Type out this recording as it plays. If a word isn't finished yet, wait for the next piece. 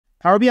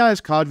Power BI has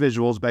card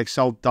visuals, but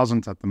Excel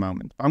doesn't at the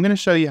moment. I'm going to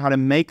show you how to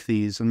make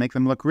these and make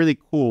them look really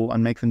cool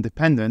and make them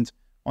dependent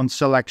on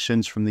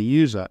selections from the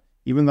user.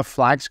 Even the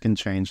flags can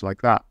change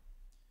like that.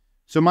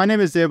 So my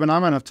name is Dave and I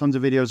have tons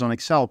of videos on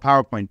Excel,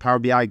 PowerPoint, Power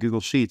BI, Google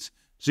Sheets,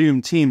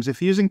 Zoom, Teams.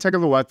 If you're using Tech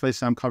of the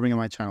Workplace, I'm covering on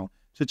my channel.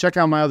 So check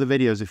out my other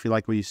videos if you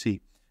like what you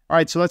see. All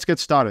right, so let's get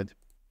started.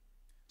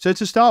 So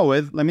to start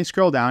with, let me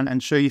scroll down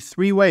and show you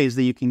 3 ways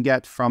that you can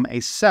get from a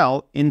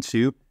cell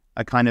into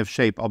a kind of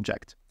shape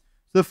object.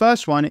 The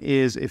first one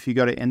is if you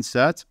go to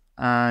Insert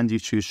and you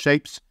choose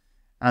Shapes,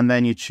 and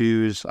then you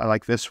choose, I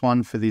like this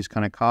one for these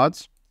kind of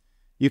cards.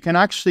 You can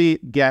actually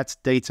get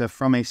data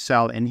from a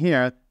cell in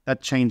here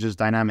that changes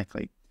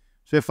dynamically.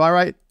 So if I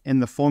write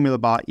in the formula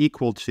bar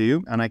equal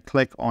to, and I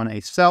click on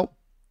a cell,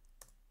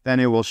 then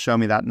it will show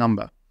me that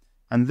number.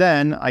 And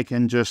then I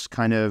can just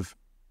kind of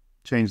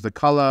change the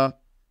color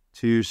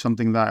to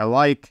something that I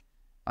like.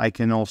 I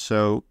can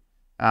also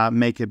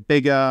make it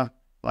bigger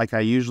like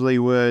I usually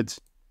would,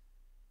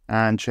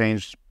 and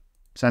change,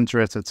 center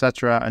it,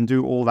 etc., and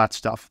do all that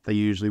stuff they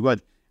usually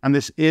would. And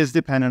this is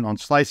dependent on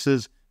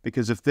slices,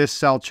 because if this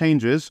cell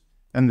changes,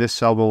 then this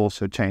cell will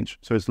also change.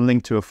 So it's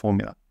linked to a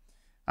formula.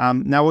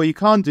 Now, what you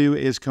can't do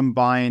is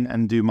combine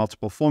and do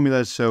multiple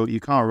formulas. So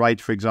you can't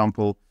write, for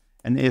example,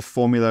 an if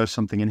formula or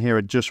something in here.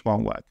 It just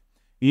won't work.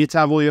 You need to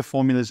have all your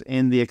formulas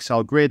in the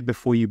Excel grid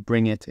before you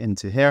bring it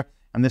into here.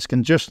 And this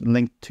can just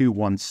link to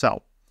one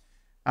cell.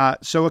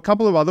 So a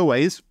couple of other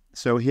ways.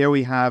 So here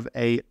we have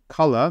a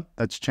color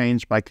that's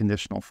changed by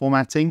conditional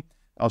formatting.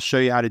 I'll show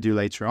you how to do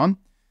later on.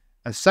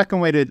 A second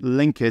way to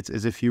link it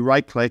is if you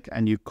right click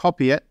and you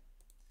copy it,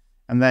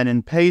 and then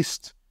in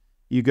paste,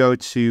 you go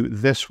to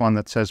this one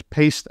that says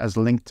paste as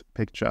linked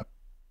picture.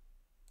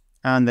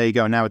 And there you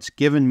go. Now it's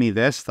given me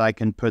this that I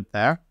can put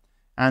there.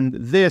 And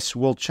this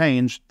will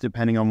change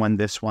depending on when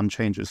this one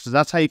changes. So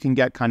that's how you can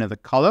get kind of the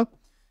color.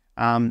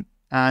 And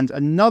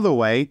another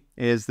way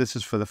is, this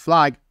is for the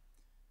flag.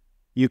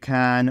 You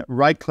can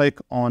right-click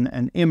on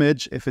an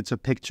image if it's a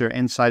picture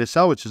inside a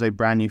cell, which is a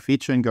brand new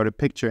feature, and go to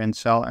Picture in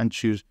Cell and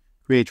choose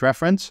Create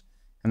Reference.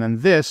 And then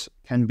this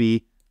can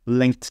be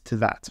linked to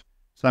that.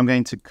 So I'm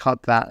going to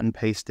cut that and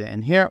paste it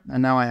in here.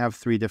 And now I have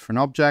 3 different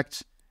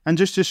objects. And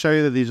just to show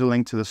you that these are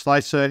linked to the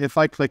slicer, if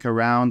I click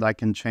around, I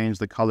can change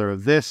the color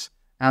of this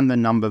and the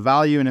number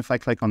value. And if I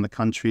click on the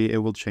country, it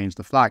will change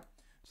the flag.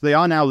 So they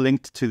are now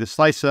linked to the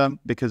slicer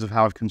because of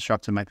how I've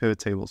constructed my pivot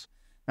tables.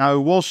 Now, I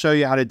will show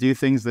you how to do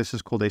things. This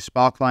is called a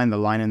sparkline, the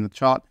line in the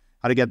chart,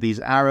 how to get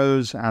these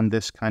arrows and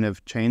this kind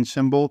of change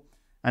symbol,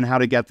 and how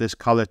to get this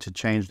color to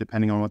change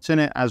depending on what's in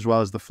it, as well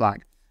as the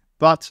flag.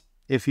 But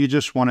if you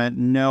just want to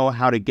know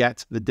how to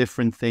get the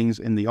different things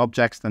in the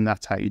objects, then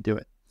that's how you do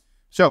it.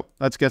 So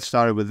let's get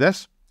started with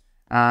this.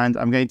 And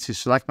I'm going to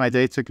select my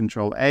data,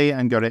 Control A,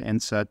 and go to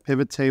Insert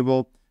Pivot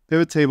Table.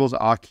 Pivot tables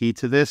are key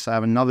to this. I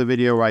have another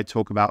video where I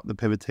talk about the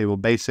pivot table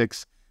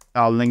basics.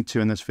 I'll link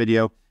to in this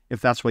video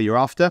if that's what you're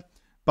after.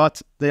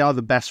 But they are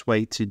the best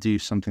way to do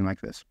something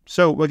like this.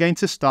 So we're going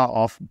to start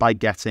off by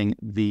getting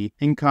the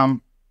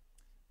income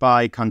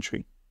by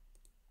country.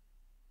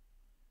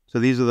 So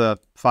these are the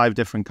 5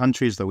 different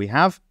countries that we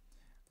have.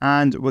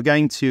 And we're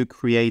going to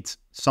create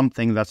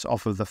something that's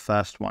off of the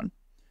first one.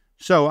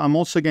 So I'm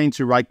also going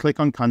to right-click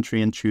on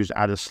country and choose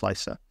Add a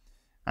Slicer.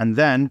 And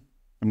then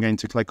I'm going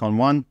to click on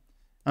one.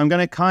 I'm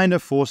going to kind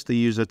of force the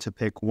user to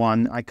pick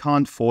one. I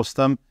can't force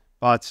them,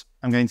 but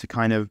I'm going to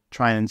kind of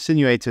try and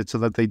insinuate it so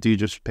that they do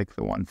just pick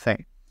the one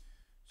thing.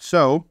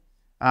 So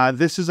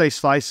this is a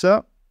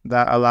slicer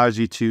that allows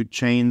you to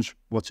change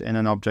what's in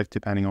an object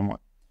depending on what.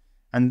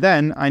 And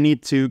then I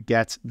need to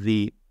get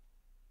the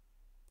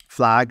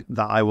flag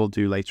that I will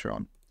do later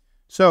on.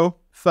 So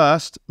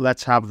first,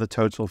 let's have the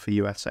total for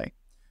USA.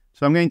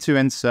 So I'm going to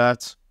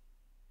insert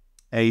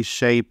a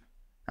shape,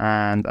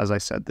 and as I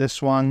said,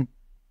 this one.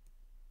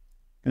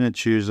 I'm going to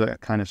choose a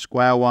kind of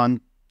square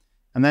one.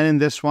 And then in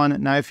this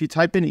one, now if you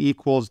type in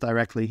equals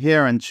directly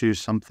here and choose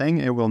something,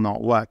 it will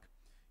not work.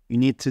 You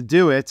need to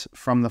do it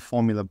from the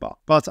formula bar.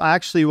 But I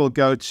actually will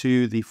go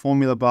to the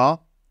formula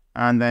bar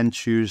and then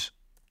choose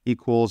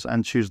equals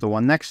and choose the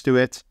one next to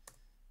it,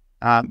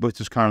 which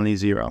is currently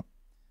 0.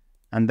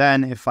 And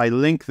then if I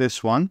link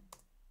this one,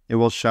 it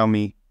will show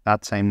me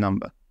that same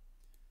number.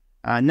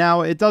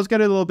 Now it does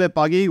get a little bit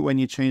buggy when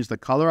you change the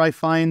color, I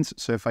find.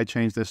 So if I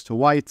change this to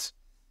white,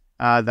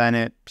 then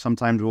it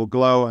sometimes will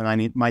glow and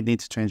I might need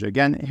to change it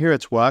again. Here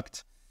it's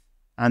worked.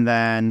 And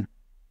then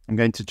I'm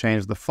going to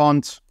change the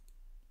font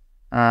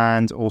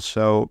and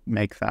also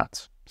make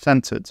that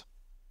centered.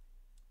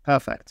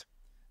 Perfect.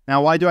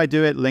 Now, why do I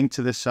do it linked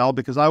to this cell?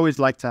 Because I always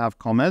like to have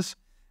commas.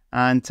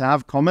 And to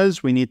have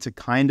commas, we need to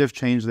kind of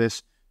change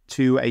this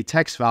to a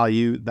text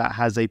value that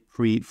has a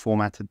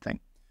pre-formatted thing.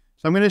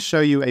 So I'm going to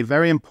show you a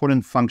very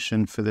important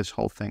function for this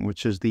whole thing,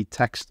 which is the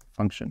text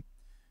function.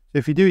 So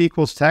if you do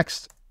equals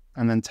text,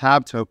 and then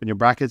tab to open your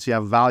brackets, you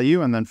have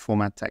value and then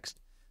format text.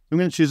 I'm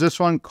going to choose this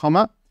one,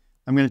 comma.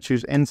 I'm going to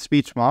choose in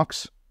speech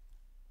marks.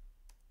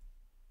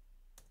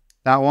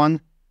 That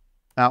one,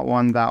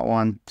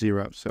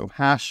 0. So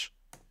hash,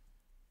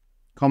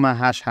 comma,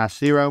 hash,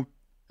 0.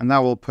 and that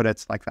will put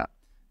it like that.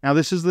 Now,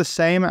 this is the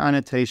same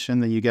annotation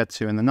that you get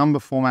to in the number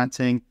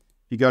formatting.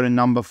 If you go to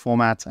number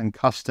format and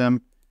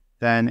custom,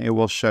 then it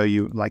will show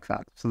you like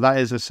that. So that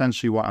is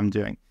essentially what I'm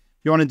doing.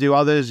 If you want to do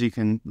others, you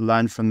can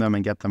learn from them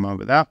and get them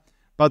over there.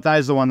 But that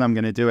is the one that I'm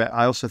going to do it.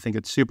 I also think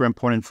it's super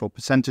important for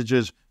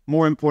percentages,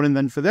 more important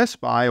than for this,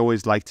 but I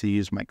always like to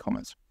use my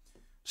commas.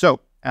 So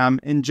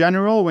in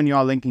general, when you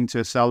are linking to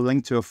a cell,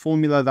 link to a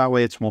formula. That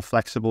way it's more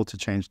flexible to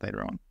change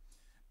later on.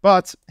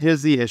 But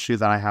here's the issue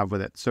that I have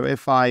with it. So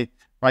if I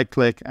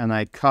right-click and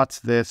I cut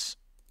this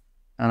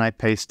and I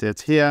paste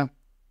it here,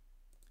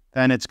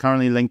 then it's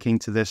currently linking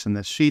to this in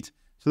this sheet.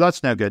 So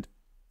that's no good.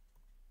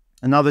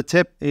 Another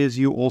tip is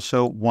you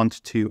also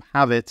want to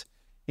have it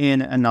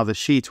in another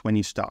sheet when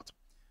you start.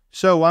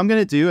 So what I'm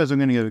going to do is I'm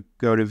going to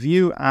go to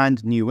View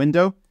and New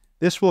Window.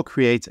 This will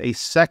create a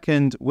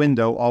second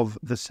window of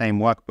the same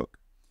workbook.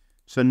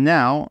 So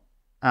now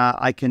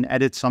I can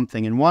edit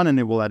something in one and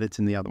it will edit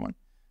in the other one.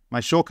 My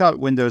shortcut,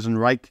 Windows and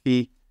right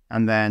key,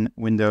 and then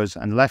Windows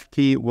and left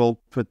key, will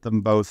put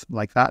them both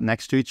like that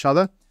next to each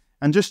other.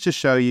 And just to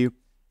show you,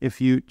 if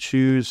you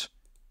choose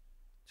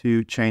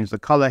to change the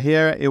color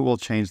here, it will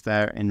change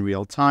there in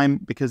real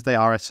time because they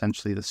are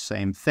essentially the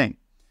same thing.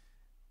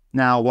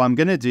 Now, what I'm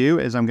going to do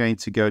is I'm going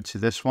to go to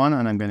this one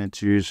and I'm going to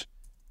choose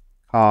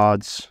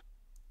cards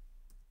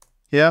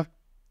here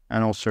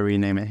and also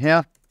rename it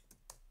here.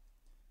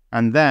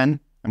 And then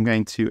I'm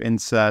going to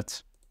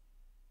insert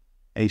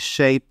a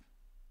shape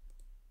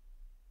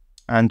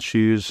and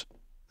choose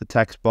the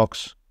text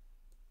box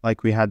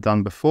like we had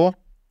done before.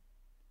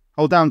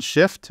 Hold down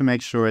Shift to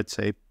make sure it's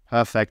a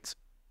perfectly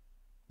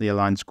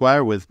aligned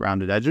square with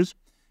rounded edges.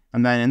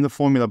 And then in the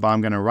formula bar,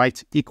 I'm going to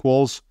write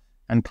equals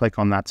and click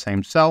on that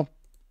same cell.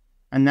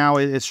 And now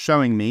it is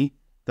showing me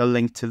the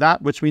link to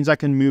that, which means I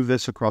can move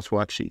this across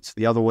worksheets.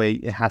 The other way,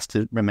 it has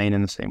to remain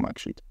in the same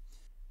worksheet.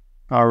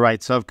 All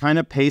right, so I've kind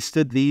of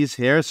pasted these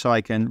here so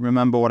I can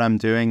remember what I'm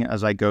doing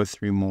as I go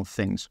through more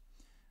things.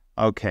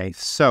 Okay,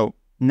 so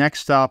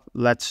next up,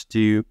 let's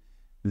do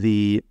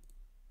the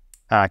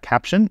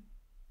caption.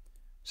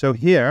 So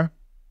here,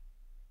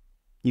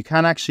 you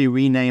can actually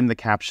rename the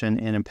caption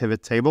in a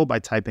pivot table by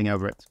typing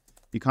over it.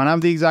 You can't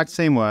have the exact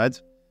same word,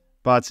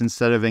 but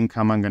instead of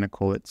income, I'm going to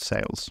call it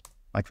sales,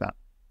 like that.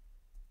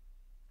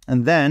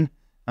 And then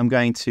I'm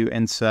going to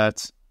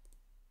insert,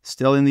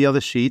 still in the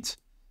other sheet,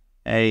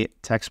 a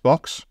text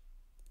box.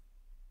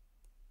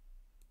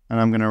 And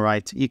I'm going to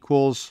write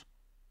equals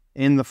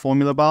in the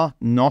formula bar,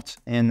 not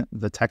in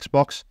the text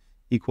box,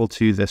 equal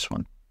to this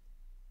one.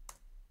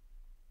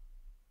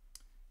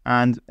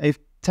 And a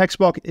text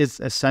box is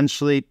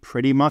essentially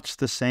pretty much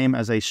the same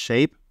as a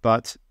shape,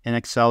 but in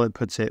Excel, it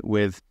puts it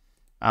with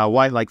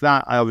white like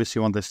that. I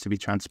obviously want this to be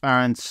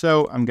transparent,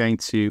 so I'm going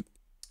to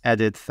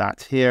edit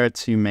that here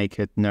to make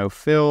it no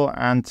fill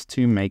and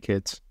to make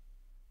it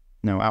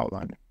no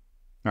outline.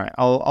 All right,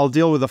 I'll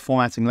deal with the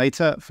formatting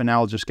later. For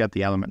now, I'll just get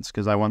the elements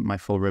because I want my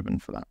full ribbon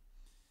for that.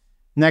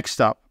 Next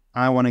up,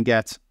 I want to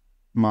get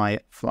my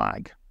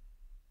flag.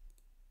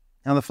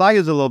 Now, the flag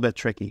is a little bit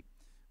tricky.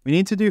 What we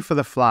need to do for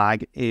the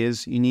flag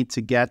is you need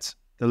to get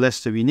the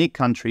list of unique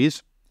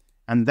countries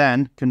and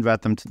then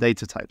convert them to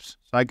data types.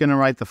 So I'm going to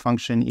write the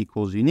function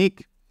equals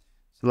unique,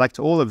 select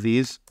all of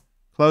these,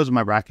 close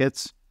my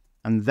brackets,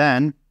 and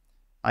then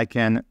I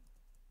can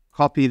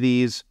copy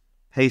these,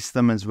 paste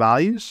them as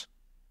values,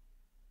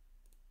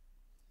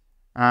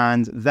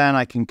 and then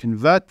I can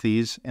convert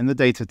these in the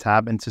data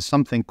tab into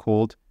something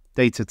called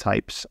data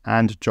types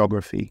and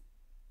geography.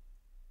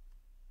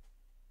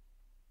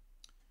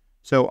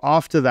 So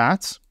after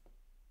that,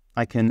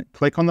 I can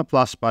click on the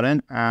plus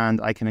button and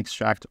I can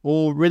extract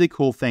all really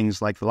cool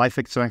things like the life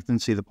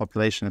expectancy, the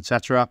population,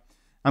 etc.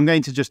 I'm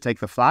going to just take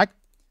the flag,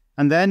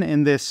 and then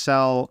in this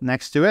cell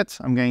next to it,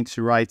 I'm going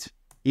to write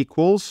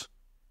equals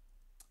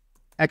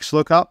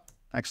XLOOKUP.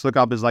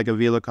 XLOOKUP is like a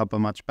VLOOKUP, but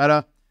much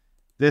better.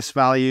 This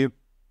value,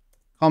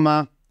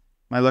 comma,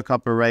 my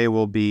lookup array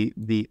will be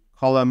the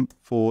column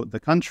for the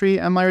country,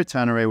 and my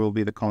return array will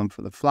be the column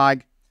for the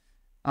flag.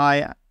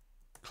 I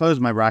close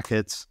my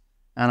brackets,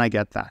 and I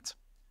get that.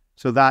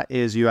 So that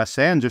is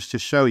USA, and just to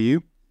show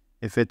you,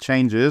 if it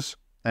changes,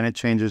 then it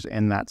changes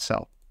in that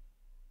cell.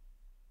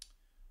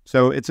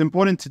 So it's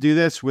important to do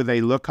this with a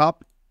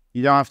lookup.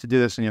 You don't have to do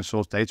this in your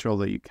source data,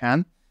 although you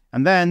can.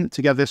 And then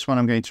to get this one,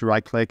 I'm going to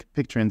right-click,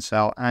 picture in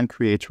cell, and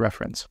create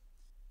reference.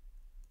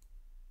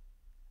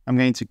 I'm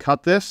going to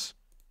cut this,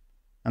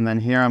 and then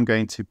here I'm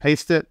going to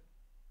paste it,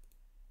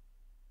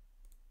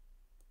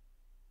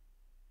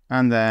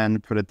 and then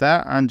put it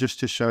there. And just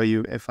to show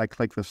you, if I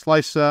click the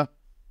slicer,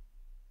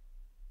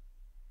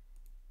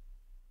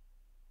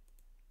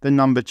 the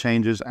number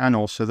changes and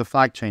also the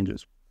flag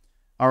changes.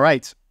 All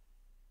right,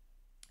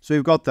 so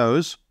we've got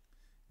those.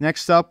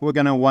 Next up, we're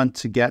going to want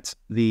to get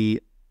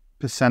the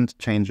 %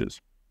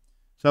 changes.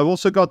 So I've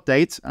also got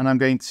date, and I'm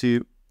going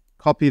to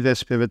copy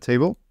this pivot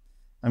table.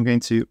 I'm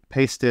going to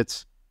paste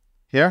it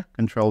here,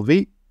 Control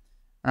V,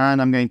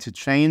 and I'm going to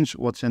change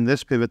what's in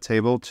this pivot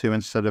table to,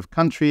 instead of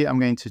country, I'm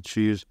going to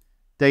choose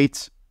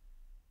date,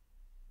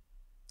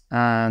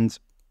 and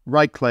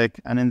right click,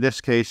 and in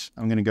this case,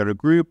 I'm going to go to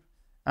group,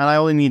 and I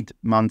only need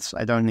months.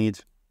 I don't need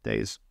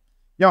days.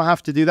 You don't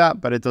have to do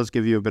that, but it does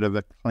give you a bit of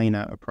a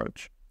cleaner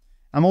approach.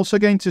 I'm also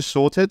going to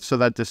sort it so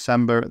that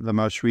December, the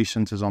most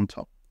recent, is on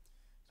top.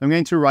 So I'm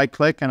going to right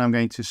click and I'm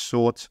going to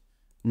sort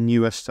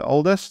newest to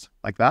oldest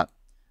like that,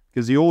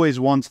 because you always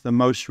want the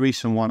most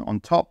recent one on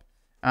top.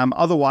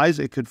 Otherwise,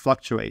 it could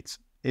fluctuate.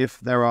 If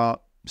there are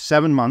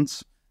 7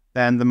 months,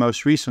 then the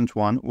most recent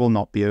one will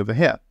not be over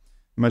here.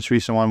 The most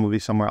recent one will be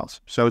somewhere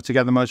else. So to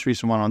get the most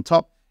recent one on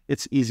top,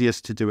 it's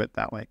easiest to do it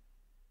that way.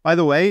 By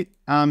the way,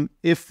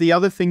 if the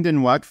other thing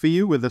didn't work for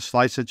you with the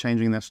slicer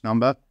changing this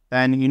number,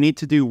 then you need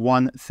to do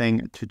one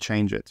thing to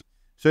change it.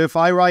 So if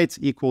I write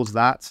equals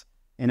that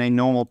in a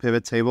normal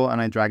pivot table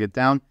and I drag it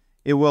down,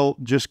 it will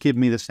just give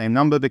me the same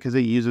number because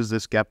it uses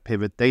this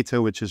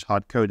GETPIVOTDATA, which is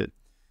hard-coded.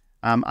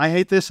 I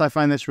hate this. I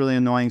find this really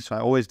annoying, so I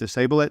always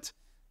disable it.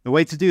 The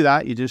way to do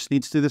that, you just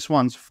need to do this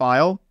once,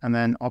 File, and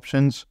then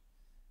Options.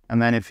 And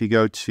then if you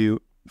go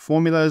to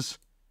Formulas,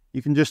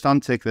 you can just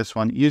untick this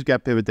one, use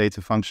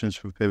GETPIVOTDATA functions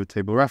for pivot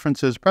table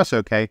references, press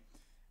OK,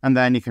 and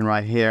then you can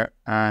write here,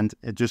 and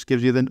it just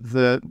gives you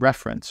the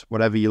reference,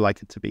 whatever you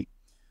like it to be.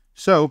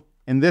 So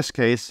in this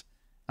case,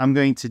 I'm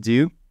going to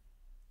do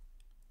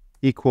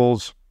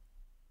equals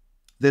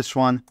this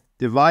one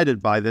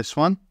divided by this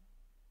one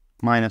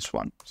minus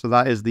 1. So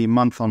that is the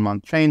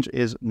month-on-month change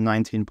is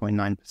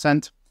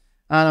 19.9%.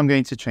 And I'm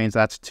going to change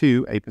that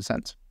to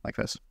 8%, like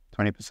this,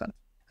 20%.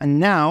 And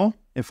now,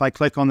 if I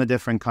click on the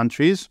different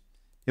countries,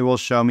 it will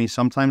show me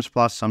sometimes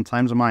plus,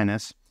 sometimes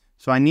minus.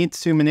 So I need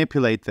to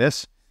manipulate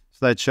this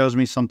so that it shows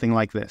me something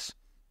like this,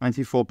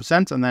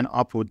 94%, and then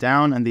up or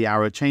down, and the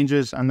arrow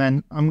changes. And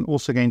then I'm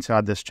also going to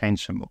add this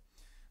change symbol.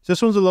 So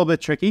this one's a little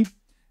bit tricky.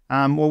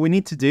 What we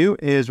need to do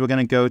is we're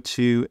going to go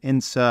to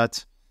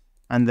Insert,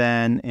 and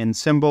then in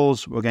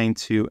Symbols, we're going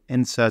to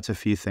insert a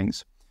few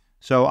things.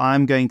 So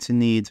I'm going to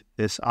need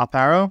this up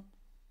arrow,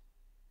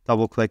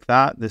 double-click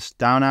that, this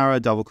down arrow,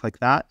 double-click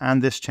that,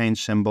 and this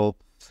change symbol,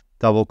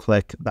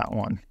 double-click that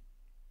one.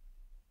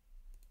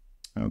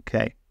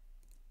 Okay,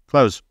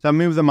 close. So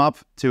move them up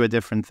to a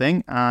different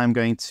thing. I'm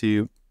going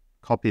to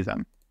copy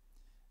them.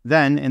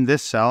 Then in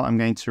this cell, I'm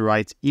going to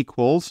write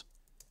equals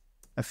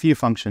a few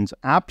functions.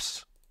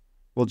 Apps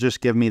will just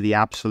give me the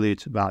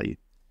absolute value.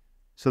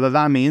 So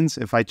that means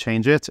if I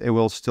change it, it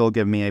will still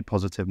give me a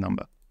positive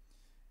number.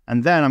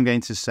 And then I'm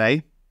going to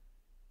say,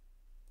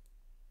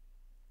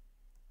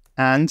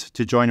 and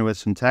to join it with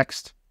some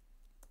text,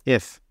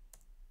 if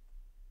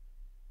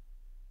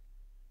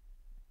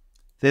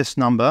this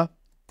number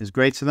is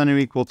greater than or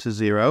equal to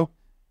 0,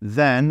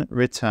 then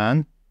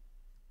return,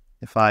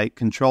 if I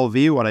Control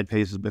V, what I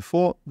pasted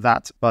before,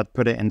 that, but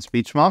put it in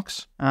speech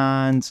marks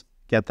and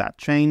get that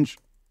change.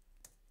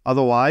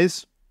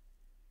 Otherwise,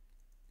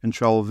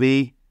 Control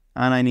V,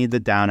 and I need the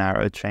down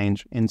arrow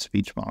change in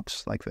speech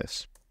marks like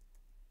this.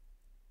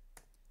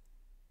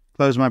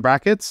 Close my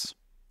brackets,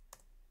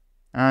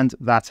 and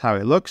that's how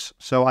it looks.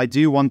 So I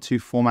do want to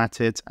format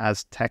it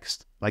as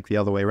text like the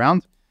other way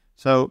around.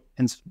 So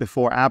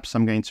before apps,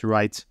 I'm going to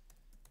write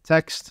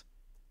text,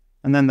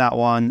 and then that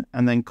one,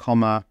 and then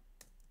comma.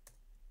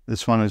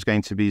 This one is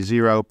going to be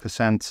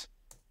 0%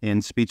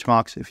 in speech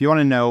marks. If you want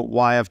to know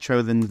why I've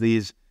chosen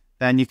these,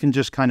 then you can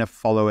just kind of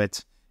follow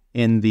it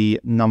in the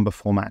number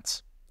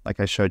formats, like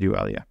I showed you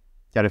earlier.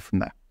 Get it from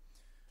there.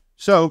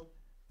 So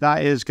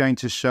that is going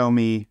to show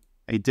me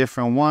a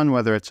different one,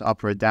 whether it's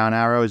up or a down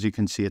arrow. As you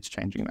can see, it's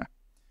changing there.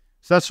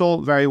 So that's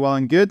all very well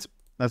and good.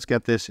 Let's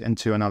get this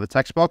into another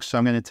text box. So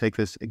I'm going to take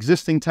this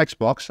existing text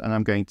box and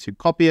I'm going to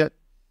copy it.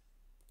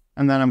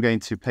 And then I'm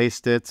going to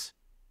paste it.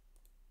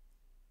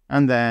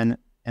 And then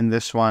in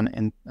this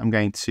one, I'm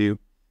going to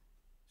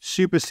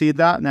supersede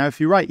that. Now, if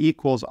you write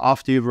equals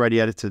after you've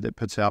already edited it,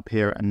 puts it up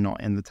here and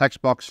not in the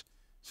text box.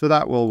 So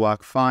that will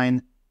work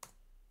fine.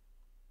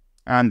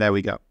 And there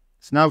we go.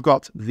 So now I've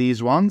got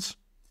these ones.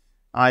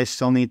 I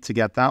still need to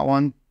get that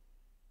one.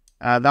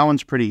 That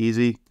one's pretty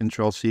easy.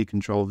 Control C,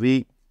 Control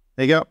V.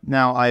 There you go.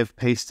 Now I've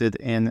pasted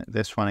in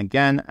this one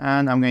again,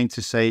 and I'm going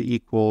to say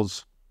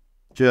equals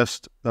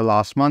just the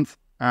last month.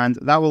 And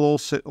that will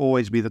also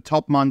always be the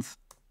top month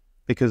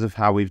because of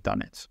how we've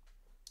done it.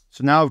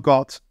 So now I've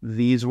got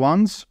these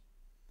ones.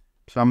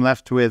 So I'm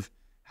left with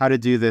how to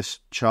do this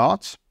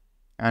chart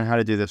and how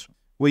to do this.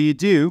 What you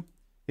do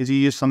is you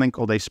use something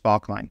called a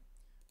sparkline.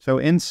 So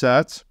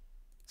insert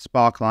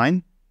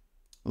sparkline,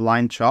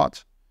 line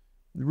chart.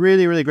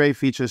 Really, really great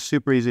feature,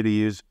 super easy to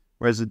use.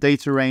 Whereas the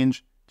data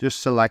range, just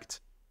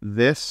select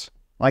this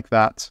like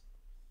that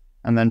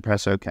and then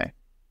press OK.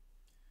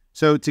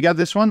 So to get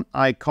this one,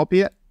 I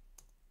copy it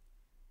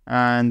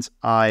and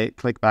I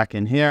click back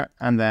in here,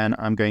 and then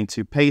I'm going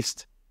to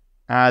paste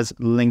as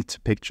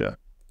linked picture,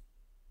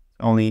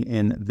 only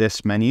in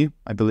this menu,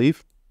 I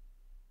believe.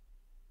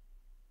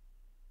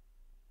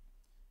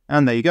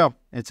 And there you go.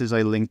 It is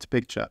a linked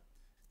picture.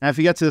 Now, if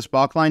you get to the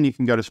sparkline, you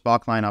can go to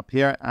sparkline up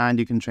here and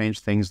you can change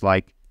things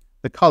like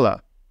the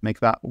color, make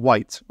that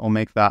white or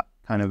make that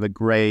kind of a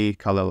gray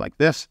color like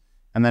this.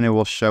 And then it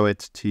will show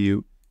it to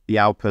you, the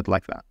output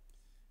like that.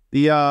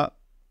 The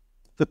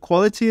The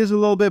quality is a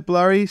little bit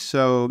blurry,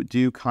 so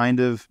do kind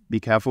of be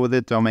careful with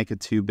it. Don't make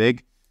it too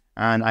big.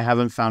 And I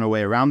haven't found a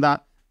way around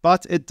that,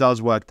 but it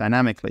does work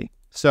dynamically.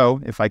 So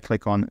if I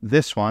click on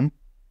this one,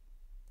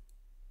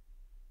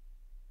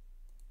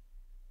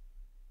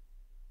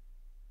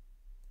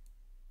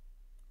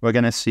 we're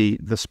going to see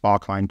the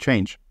sparkline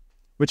change,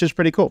 which is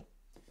pretty cool.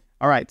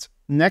 All right,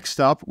 next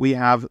up, we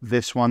have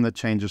this one that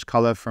changes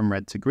color from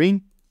red to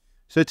green.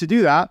 So to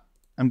do that,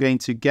 I'm going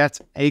to get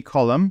a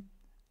column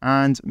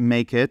and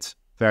make it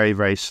very,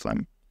 very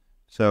slim.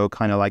 So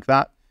kind of like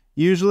that.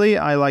 Usually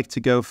I like to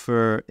go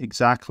for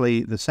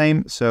exactly the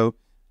same. So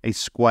a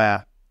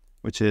square,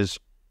 which is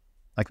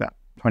like that,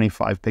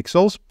 25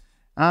 pixels.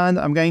 And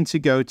I'm going to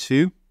go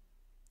to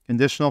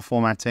conditional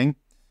formatting.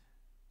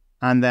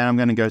 And then I'm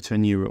going to go to a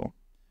new rule.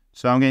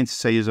 So I'm going to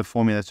say use a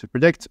formula to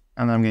predict.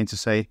 And I'm going to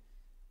say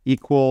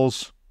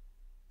equals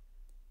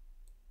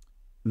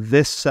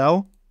this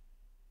cell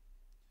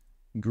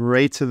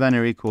greater than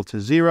or equal to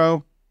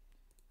 0.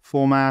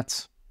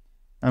 Format.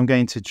 I'm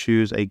going to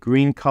choose a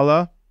green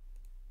color.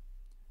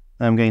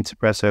 I'm going to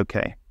press OK.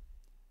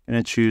 I'm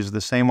going to choose the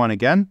same one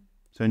again.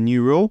 So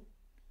new rule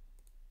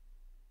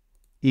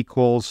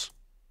equals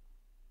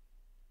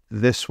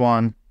this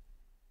one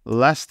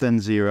less than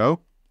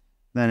 0.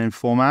 Then in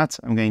format,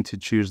 I'm going to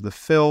choose the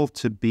fill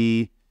to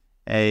be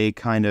a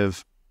kind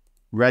of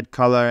red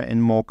color.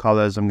 In more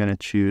colors, I'm going to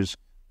choose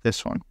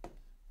this one.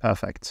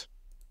 Perfect.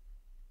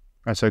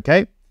 Press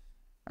OK.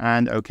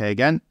 And OK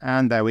again.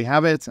 And there we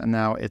have it. And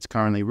now it's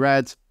currently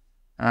red.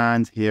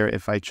 And here,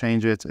 if I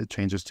change it, it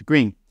changes to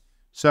green.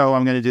 So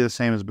I'm going to do the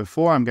same as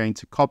before. I'm going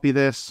to copy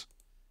this.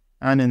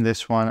 And in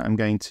this one, I'm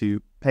going to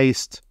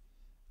paste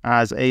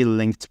as a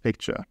linked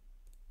picture.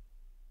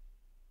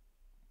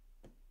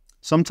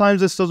 Sometimes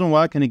this doesn't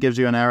work and it gives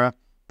you an error,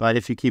 but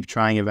if you keep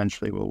trying,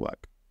 eventually it will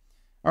work.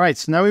 All right,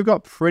 so now we've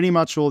got pretty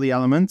much all the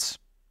elements.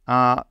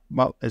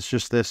 Well, it's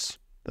just this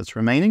that's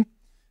remaining,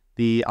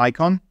 the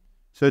icon.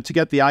 So to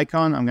get the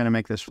icon, I'm going to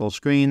make this full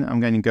screen. I'm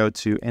going to go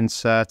to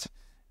Insert,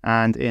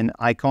 and in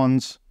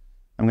Icons,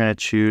 I'm going to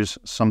choose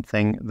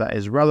something that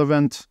is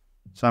relevant.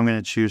 So I'm going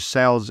to choose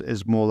sales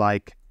is more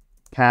like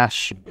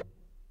cash.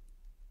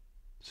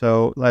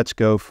 So let's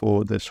go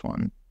for this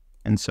one,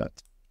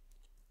 Insert.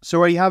 So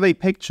where you have a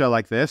picture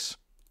like this,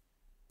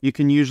 you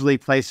can usually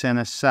place in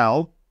a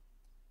cell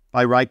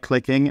by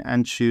right-clicking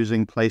and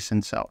choosing Place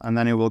in Cell. And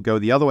then it will go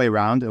the other way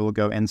around. It will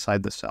go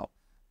inside the cell.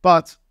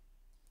 But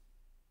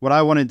what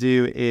I want to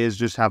do is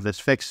just have this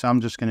fixed, so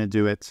I'm just going to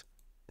do it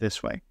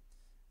this way.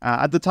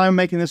 At the time of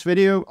making this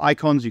video,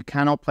 icons you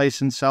cannot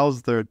place in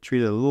cells. They're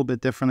treated a little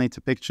bit differently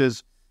to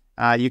pictures.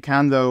 You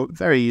can, though,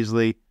 very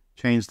easily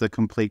change the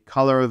complete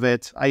color of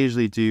it. I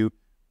usually do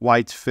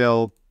white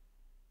fill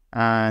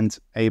and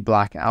a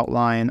black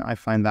outline. I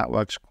find that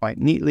works quite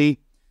neatly.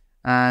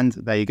 And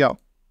there you go.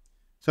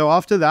 So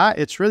after that,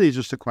 it's really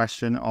just a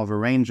question of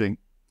arranging.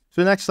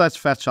 So next, let's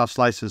fetch our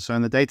slices. So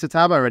in the data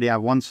tab, I already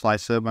have one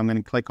slicer, but I'm going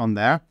to click on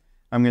there.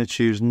 I'm going to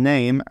choose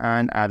name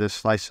and add a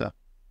slicer.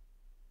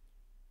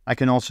 I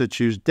can also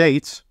choose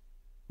date,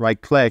 right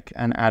click,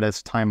 and add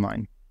as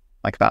timeline,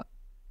 like that.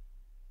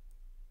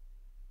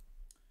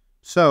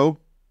 So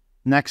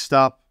next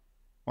up,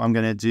 what I'm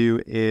going to do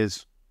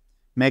is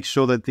make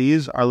sure that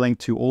these are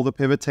linked to all the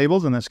pivot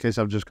tables. In this case,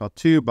 I've just got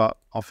 2, but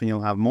often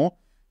you'll have more.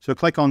 So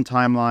click on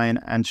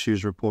timeline and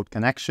choose report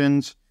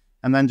connections,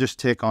 and then just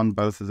tick on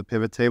both of the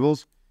pivot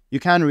tables. You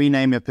can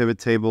rename your pivot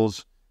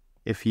tables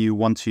if you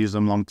want to use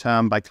them long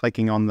term by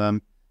clicking on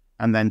them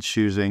and then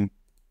choosing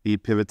the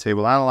pivot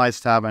table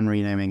analyze tab and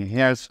renaming it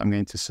here. So I'm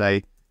going to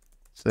say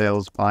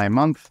sales by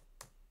month.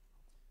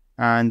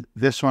 And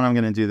this one, I'm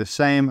going to do the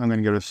same. I'm going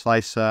to go to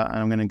slicer and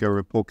I'm going to go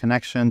report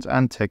connections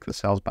and tick the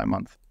sales by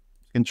month.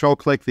 Control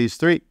click these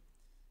 3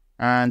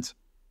 and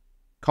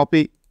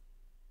copy,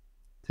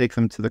 take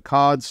them to the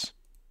cards,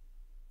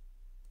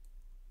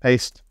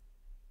 paste.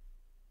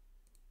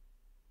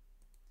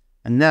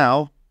 And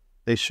now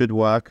they should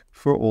work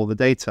for all the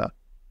data.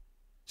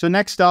 So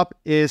next up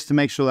is to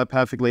make sure they're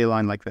perfectly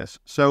aligned like this.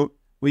 So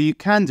what you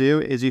can do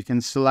is you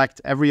can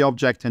select every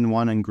object in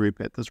one and group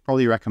it. That's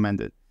probably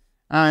recommended.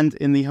 And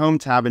in the Home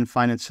tab in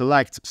Find and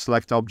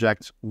Select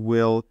Object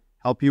will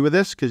help you with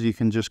this because you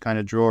can just kind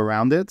of draw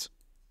around it.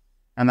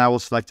 And that will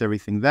select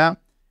everything there.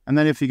 And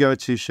then if you go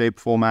to Shape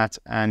Format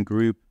and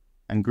Group,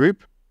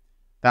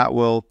 that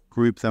will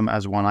group them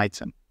as one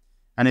item.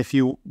 And if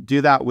you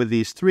do that with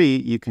these 3,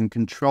 you can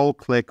control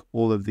click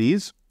all of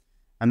these.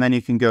 And then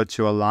you can go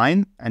to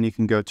Align, and you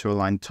can go to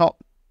Align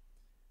Top.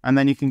 And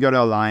then you can go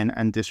to Align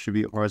and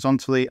distribute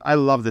horizontally. I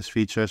love this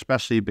feature,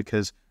 especially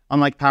because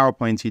unlike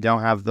PowerPoint, you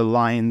don't have the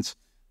lines,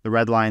 the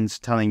red lines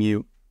telling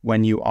you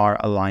when you are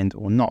aligned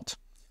or not.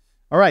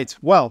 All right,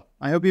 well,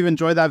 I hope you've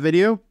enjoyed that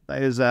video.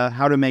 That is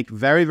how to make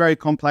very, very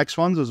complex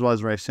ones as well as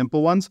very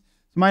simple ones.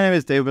 So my name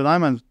is David.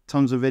 I'm on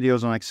tons of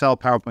videos on Excel,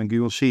 PowerPoint,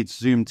 Google Sheets,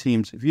 Zoom,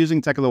 Teams. If you're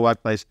using Tech of the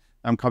Workplace,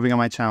 I'm covering on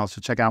my channel,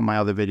 so check out my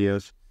other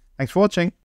videos. Thanks for watching.